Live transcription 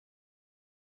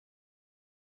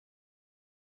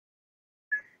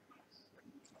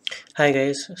Hi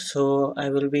guys, so I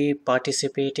will be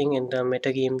participating in the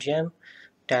Meta Game Jam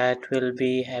that will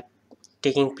be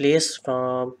taking place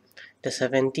from the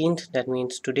 17th, that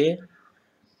means today,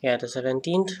 yeah, the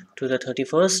 17th to the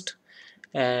 31st,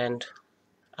 and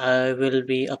I will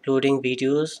be uploading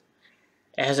videos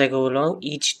as I go along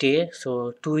each day,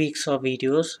 so 2 weeks of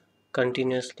videos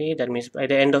continuously. That means by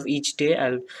the end of each day,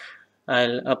 I'll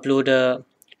upload a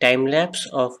time lapse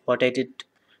of what I did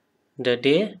the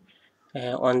day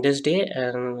on this day,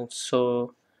 and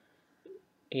so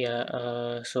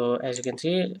as you can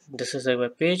see, this is the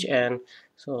web page, and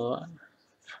so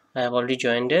I have already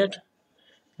joined it,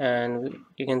 and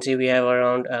you can see we have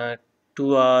around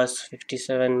 2 hours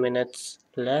 57 minutes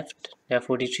left. There are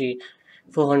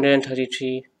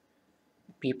 433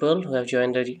 people who have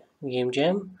joined the game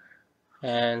jam,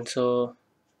 and so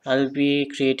I'll be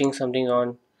creating something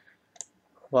on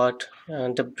what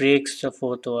the breaks the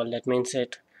fourth wall. That means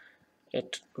it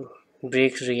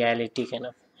breaks reality, kind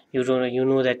of. You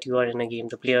know that you are in a game.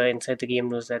 The player inside the game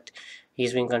knows that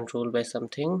he's being controlled by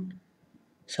something,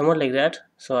 somewhat like that.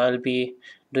 So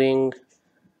doing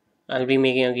I'll be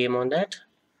making a game on that.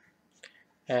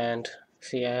 And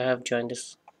see, I have joined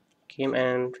this game,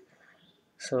 and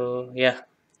so yeah,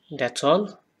 that's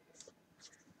all.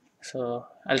 So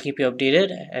I'll keep you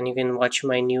updated, and you can watch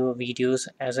my new videos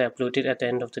as I upload it at the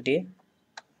end of the day.